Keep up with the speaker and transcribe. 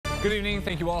Good evening.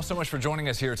 Thank you all so much for joining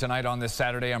us here tonight on this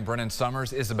Saturday. I'm Brennan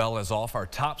Summers. Isabel is off. Our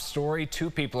top story: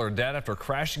 2 people are dead after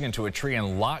crashing into a tree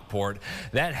in Lockport.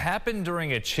 That happened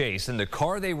during a chase, and the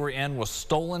car they were in was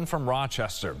stolen from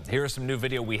Rochester. Here's some new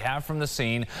video we have from the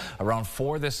scene around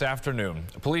 4 this afternoon.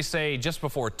 Police say just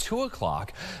before 2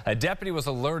 o'clock, a deputy was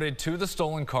alerted to the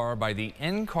stolen car by the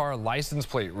in-car license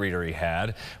plate reader he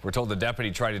had. We're told the deputy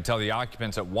tried to tell the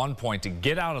occupants at one point to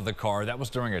get out of the car. That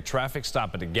was during a traffic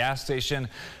stop at a gas station.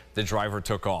 The driver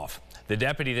took off. The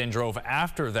deputy then drove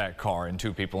after that car and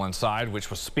 2 people inside, which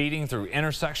was speeding through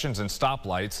intersections and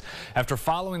stoplights. After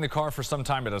following the car for some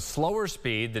time at a slower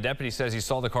speed, the deputy says he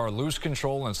saw the car lose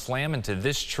control and slam into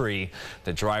this tree.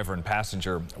 The driver and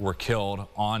passenger were killed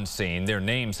on scene. Their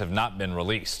names have not been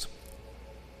released.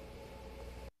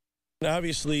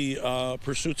 Obviously,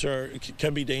 pursuits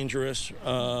can be dangerous.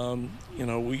 You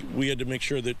know, we had to make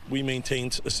sure that we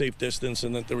maintained a safe distance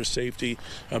and that there was safety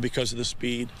because of the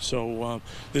speed. So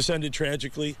this ended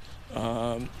tragically.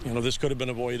 You know, this could have been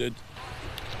avoided.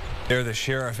 They're the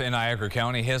sheriff in Niagara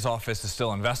County. His office is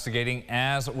still investigating,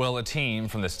 as will a team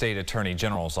from the state attorney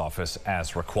general's office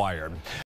as required.